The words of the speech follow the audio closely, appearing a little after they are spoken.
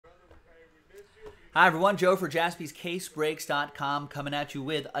Hi, everyone. Joe for JaspysCaseBreaks.com coming at you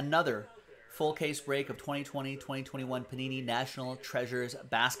with another full case break of 2020-2021 Panini National Treasures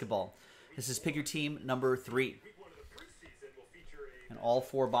Basketball. This is Pick Your Team number 3. And all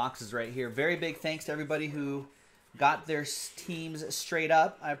 4 boxes right here. Very big thanks to everybody who got their teams straight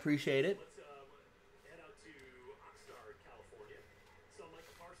up. I appreciate it.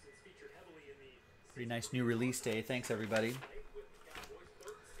 Pretty nice new release day. Thanks, everybody.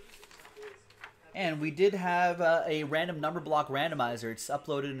 And we did have a random number block randomizer. It's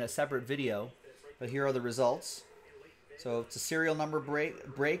uploaded in a separate video, but here are the results. So it's a serial number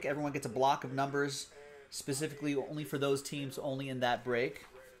break. Everyone gets a block of numbers specifically only for those teams, only in that break.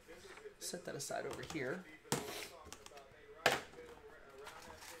 Set that aside over here.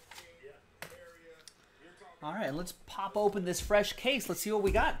 All right, let's pop open this fresh case. Let's see what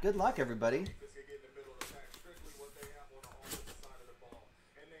we got. Good luck, everybody.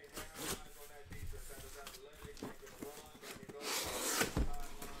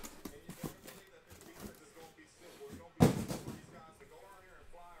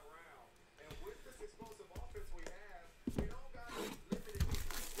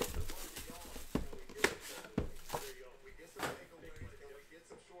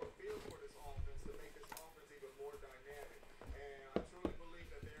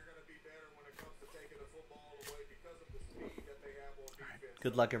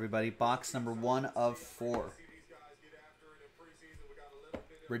 Good luck, everybody. Box number 1 of 4.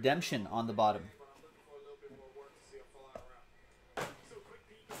 Redemption on the bottom. All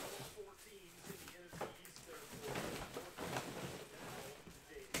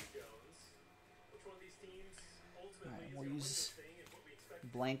right, we'll use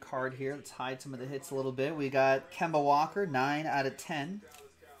blank card here. Let's hide some of the hits a little bit. We got Kemba Walker, 9 out of 10.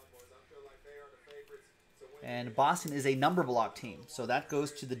 And Boston is a number block team. So that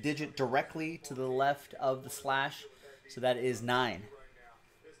goes to the digit directly to the left of the slash. So that is 9.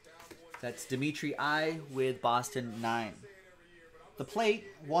 That's Dimitri I with Boston 9. The plate,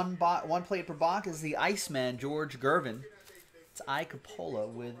 one plate per box, is the Iceman, George Gervin. It's I Capola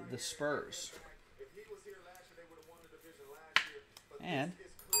with the Spurs. And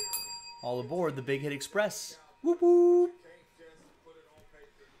all aboard the Big Hit Express. Whoop whoop.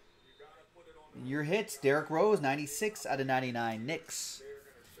 Your hits, Derrick Rose, 96 out of 99. Knicks.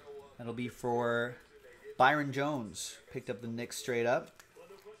 That'll be for Byron Jones. Picked up the Knicks straight up.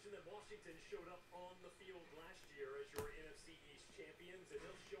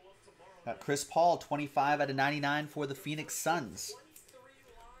 Got Chris Paul, 25 out of 99 for the Phoenix Suns.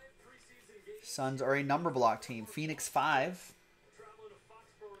 Suns are a number block team. Phoenix 5.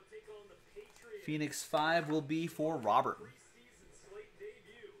 Phoenix 5 will be for Robert.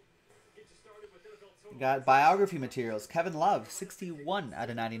 Got biography materials. Kevin Love, 61 out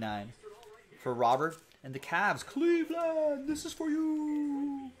of 99 for Robert. And the Cavs, Cleveland, this is for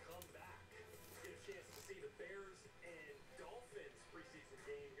you.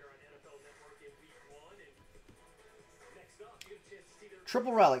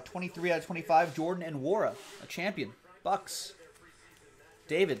 Triple Relic, 23 out of 25. Jordan and Wara, a champion. Bucks.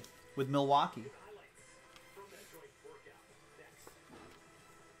 David with Milwaukee.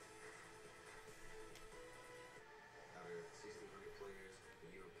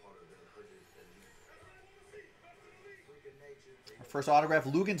 First autograph,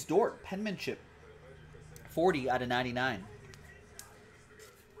 Lugens Dort, penmanship, 40 out of 99.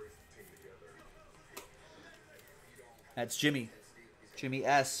 That's Jimmy. Jimmy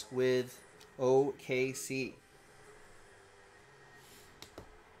S. with OKC.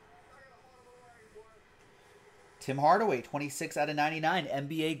 Tim Hardaway, 26 out of 99.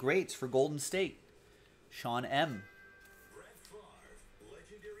 NBA greats for Golden State. Sean M.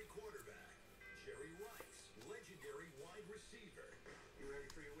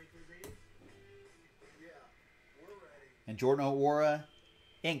 And Jordan Nwora,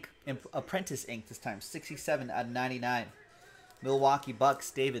 ink, Apprentice ink this time, 67 out of 99. Milwaukee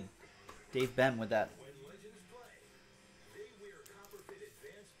Bucks, Dave Ben with that.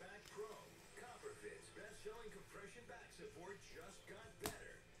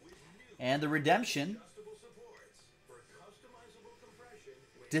 And the redemption,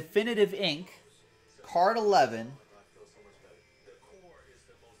 definitive ink, card 11,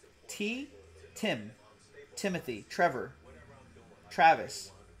 Timothy, Trevor,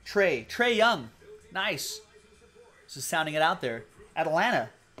 Travis, Trey Young. Nice. Just sounding it out there. Atlanta.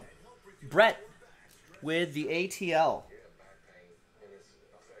 Brett with the ATL.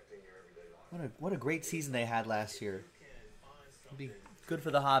 What a great season they had last year. It'd be good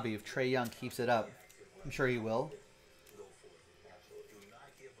for the hobby if Trey Young keeps it up. I'm sure he will.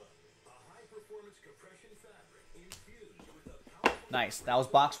 Nice. That was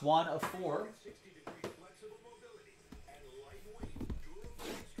box 1 of 4.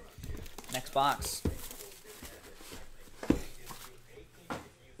 Next box.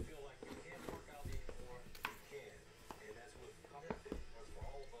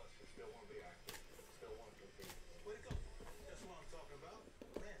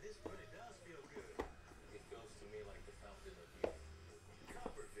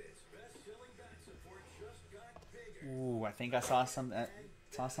 Ooh, I think I saw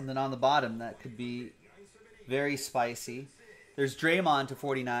something on the bottom that could be very spicy. There's Draymond to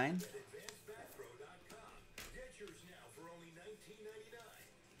 49.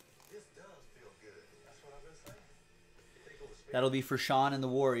 That'll be for Sean and the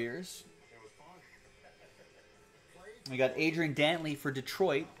Warriors. We got Adrian Dantley for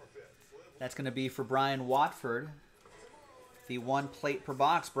Detroit. That's going to be for Brian Watford. The 1 plate per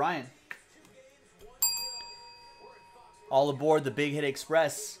box. Brian. All aboard the Big Hit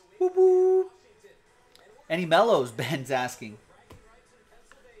Express. Whoop, whoop. Any mellows, Ben's asking.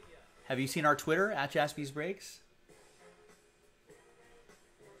 Have you seen our Twitter, @JaspysBreaks?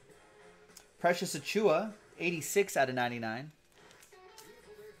 Precious Achua, 86 out of 99.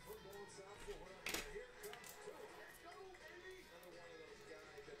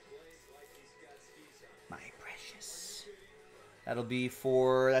 My precious. That'll be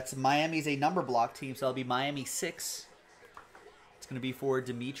for, that's Miami's a number block team, so that'll be Miami 6. It's going to be for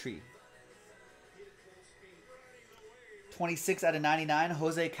Dimitri. 26 out of 99,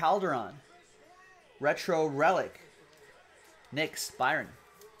 Jose Calderon. Retro Relic. Knicks, Byron.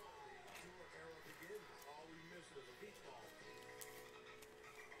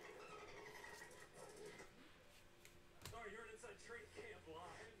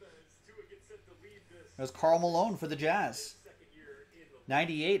 There's Karl Malone for the Jazz.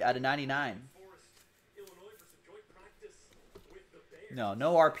 98 out of 99.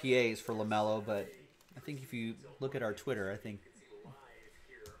 No RPAs for LaMelo, but I think if you look at our Twitter, I think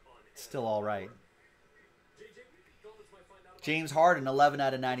it's still all right. James Harden, 11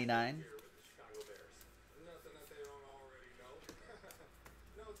 out of 99.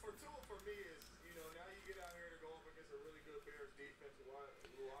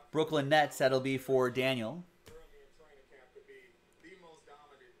 Brooklyn Nets, that'll be for Daniel.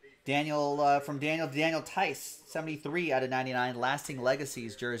 Daniel Tice, 73 out of 99. Lasting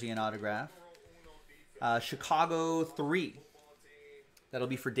Legacies jersey and autograph. Chicago 3. That'll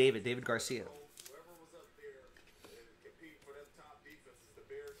be for David Garcia.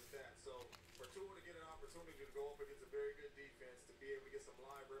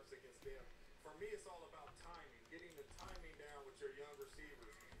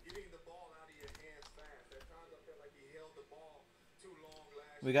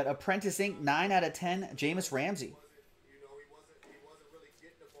 We got Apprentice Inc. 9 out of 10. Jameis Ramsey.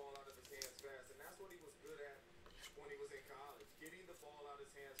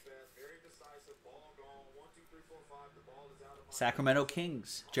 Sacramento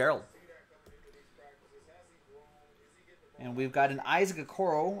Kings. Gerald. And we've got an Isaac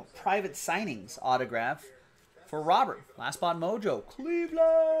Okoro private signings autograph for Robert. Last spot mojo.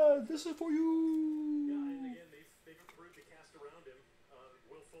 Cleveland. This is for you.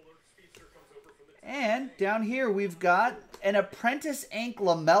 And down here we've got an Apprentice Inc.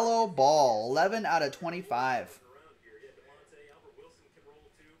 LaMelo Ball, 11 out of 25.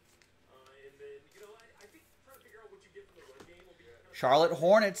 Charlotte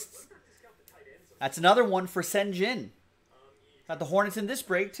Hornets. That's another one for Senjin. Got the Hornets in this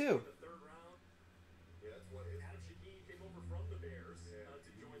break too.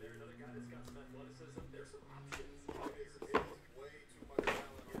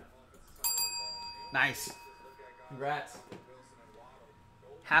 Nice. Congrats.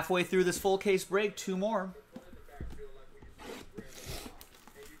 Halfway through this full case break, 2 more.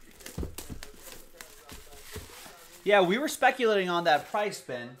 Yeah, we were speculating on that price,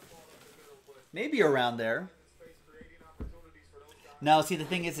 Ben. Maybe around there. No, see, the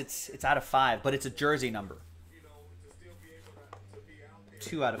thing is, it's out of 5, but it's a jersey number.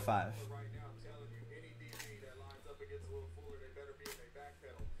 2 out of 5.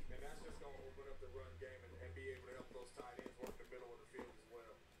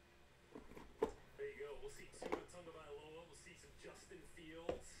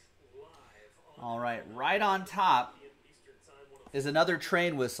 All right on top is another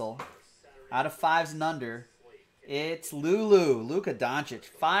train whistle. Out of 5s and under. It's Luka Doncic,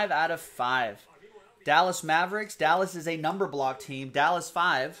 5 out of 5. Dallas Mavericks. Dallas is a number block team. Dallas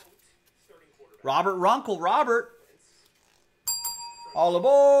 5. Robert Runkle. Robert. All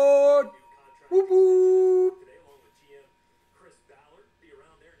aboard. Whoop, whoop.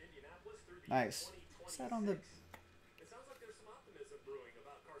 Nice. What's that on the...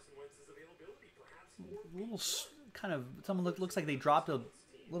 little kind of... Someone looks like they dropped a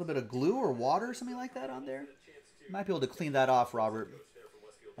little bit of glue or water or something like that on there. You might be able to clean that off, Robert.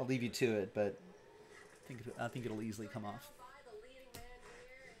 I'll leave you to it, but I think it'll easily come off.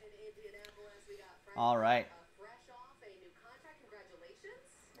 All right.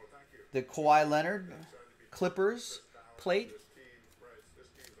 The Kawhi Leonard Clippers plate.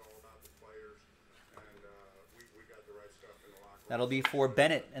 That'll be for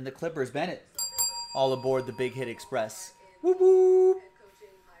Bennett and the Clippers. Bennett, all aboard the Big Hit Express. Whoop, whoop.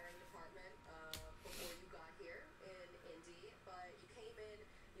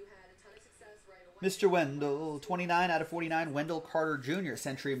 Mr. Wendell, 29 out of 49. Wendell Carter Jr.,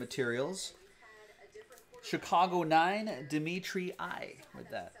 Century Materials. Chicago 9, Dimitri I with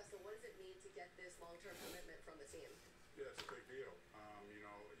that.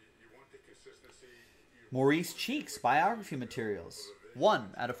 Maurice Cheeks, Biography Materials.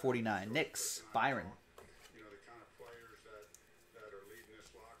 1 out of 49. Knicks, Byron.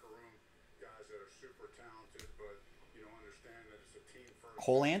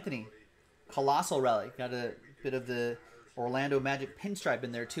 Cole Anthony, Colossal Relic. Got a bit of the Orlando Magic pinstripe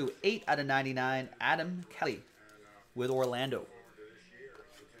in there too. 8 out of 99. Adam Kelly with Orlando.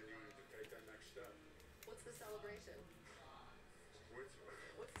 What's the celebration?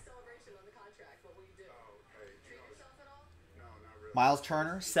 What's the celebration on the contract? What will you do? Treat yourself at all? No, not really. Miles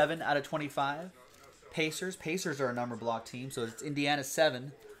Turner, 7 out of 25. Pacers. Pacers are a number block team, so it's Indiana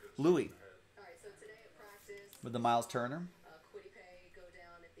 7. Louis All right, so today at practice, with the Miles Turner. Quiddy Pay go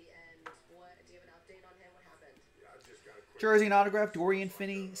down at the end. What, do you have an update on him? What happened? Jersey and autograph, Dorian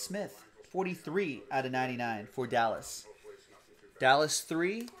Finney-Smith. 43 out of 99 for Dallas. Dallas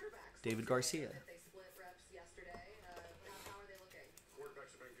 3, David Garcia. They split reps yesterday. How are they looking?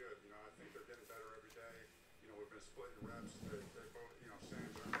 Quarterbacks have been good. I think they're getting better every day. We've been splitting reps. They both, Sam's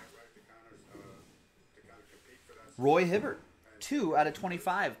earned that right to kind of compete for that. Roy Hibbert, 2 out of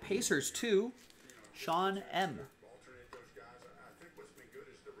 25. Pacers 2, Sean M. Alternate those guys. I think what's been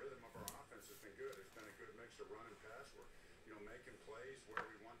good is the rhythm of our offense has been good. It's been a good mix of run and pass. We're, making plays where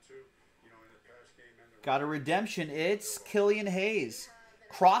we want to, in the pass game and the Got a redemption. It's Killian Hayes.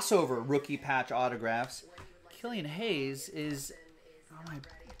 Crossover rookie patch autographs. Killian Hayes is... Oh,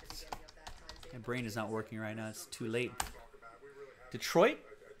 my brain is not working right now. It's too late. Detroit?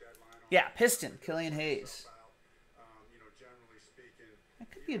 Yeah, Piston. Killian Hayes.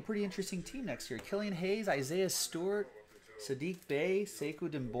 That could be a pretty interesting team next year. Killian Hayes, Isaiah Stewart, Sadiq Bey, Sekou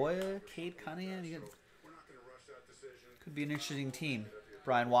Demboya, Cade Cunningham. Could be an interesting team.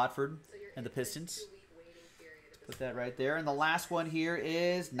 Brian Watford and the Pistons. Put that right there. And the last one here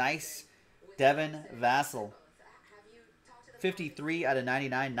is nice Devin Vassell. 53 out of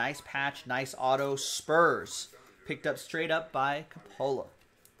 99. Nice patch, nice auto. Spurs. Picked up straight up by Coppola.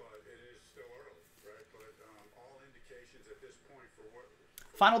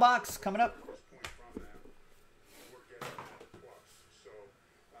 Final box coming up.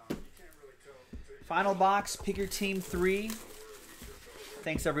 Final box, pick your team 3.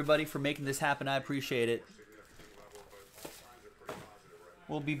 Thanks everybody for making this happen. I appreciate it.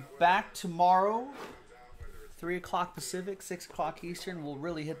 We'll be back tomorrow, 3 o'clock Pacific, 6 o'clock Eastern.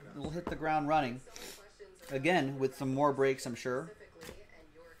 We'll hit the ground running again with some more breaks, I'm sure.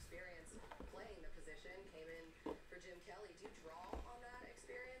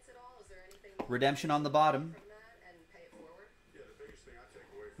 Redemption on the bottom.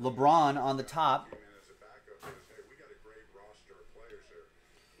 LeBron on the top.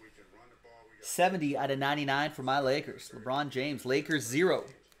 70 out of 99 for my Lakers. LeBron James. Lakers 0.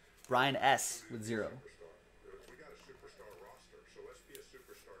 Brian S. with 0.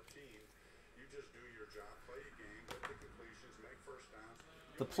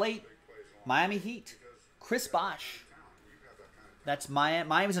 The plate, Miami Heat. Chris Bosh. That's Miami.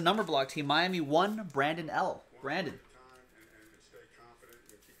 Miami's a number block team. Miami 1, Brandon L. Brandon.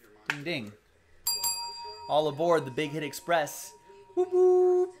 Ding, ding. All aboard the Big Hit Express. Whoop,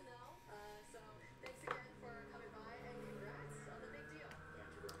 whoop.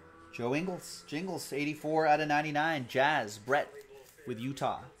 Joe Ingles. Jingles, 84 out of 99. Jazz. Brett with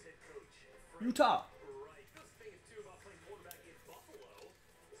Utah. Utah.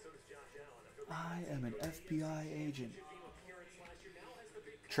 I am an FBI agent.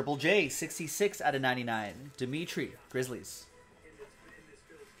 Triple J, 66 out of 99. Dimitri, Grizzlies.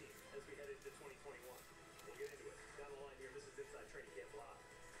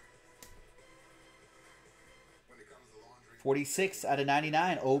 $46 out of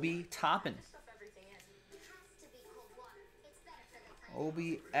 99. Obi Toppin.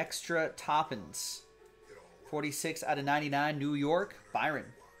 Obi Extra Toppins. 46 out of 99, New York. Byron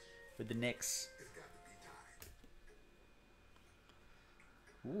with the Knicks.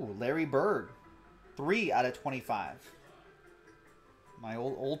 Ooh, Larry Bird. 3 out of 25. My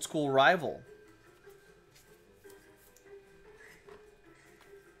old school rival.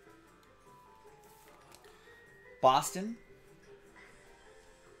 Boston.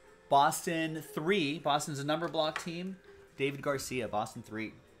 Boston 3. Boston's a number block team. David Garcia, Boston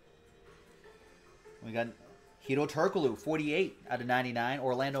 3. We got Hito Turkoglu, 48 out of 99.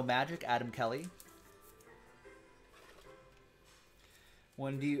 Orlando Magic, Adam Kelly.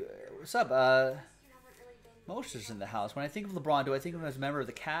 What's up? Mosher's in the house. When I think of LeBron, do I think of him as a member of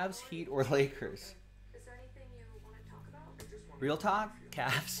the Cavs, Heat, or Lakers? Is there anything you want to talk about? Real talk?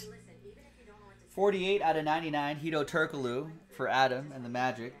 Cavs. Listen, even if you don't know what to say, 48 out of 99, Hito Turkoglu for Adam and the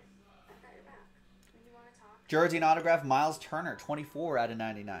Magic. I've got your back. When you want to talk, Jersey and autograph, Miles Turner, 24 out of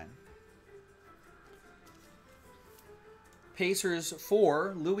 99. Pacers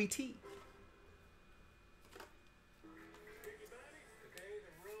 4, Louis T.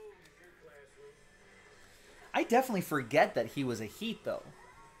 I definitely forget that he was a Heat, though.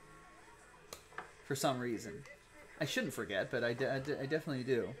 For some reason. I shouldn't forget, but I definitely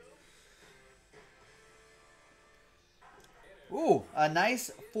do. Ooh, a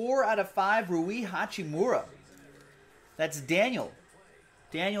nice 4 out of 5 Rui Hachimura. That's Daniel.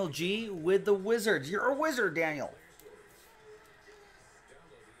 Daniel G with the Wizards. You're a wizard, Daniel.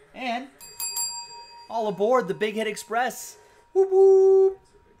 And all aboard the Big Hit Express. Whoop whoop.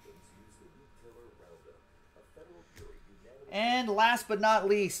 And last but not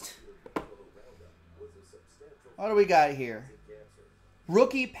least, what do we got here?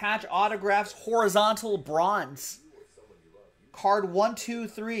 Rookie patch autographs, horizontal bronze. Card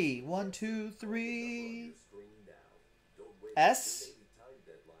 123. 123. S.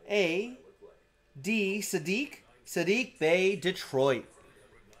 A. D. Sadiq Bey, Detroit.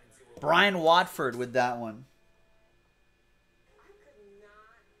 Brian Watford with that one.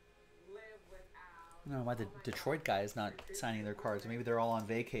 I don't know why the Detroit guy is not signing their cards. Maybe they're all on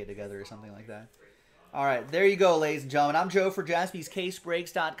vacay together or something like that. All right, there you go, ladies and gentlemen. I'm Joe for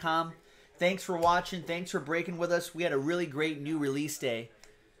JaspysCaseBreaks.com. Thanks for watching. Thanks for breaking with us. We had a really great new release day,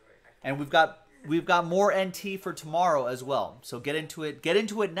 and we've got more NT for tomorrow as well. So get into it. Get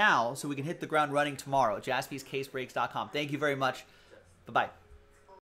into it now so we can hit the ground running tomorrow. JaspysCaseBreaks.com. Thank you very much. Bye bye.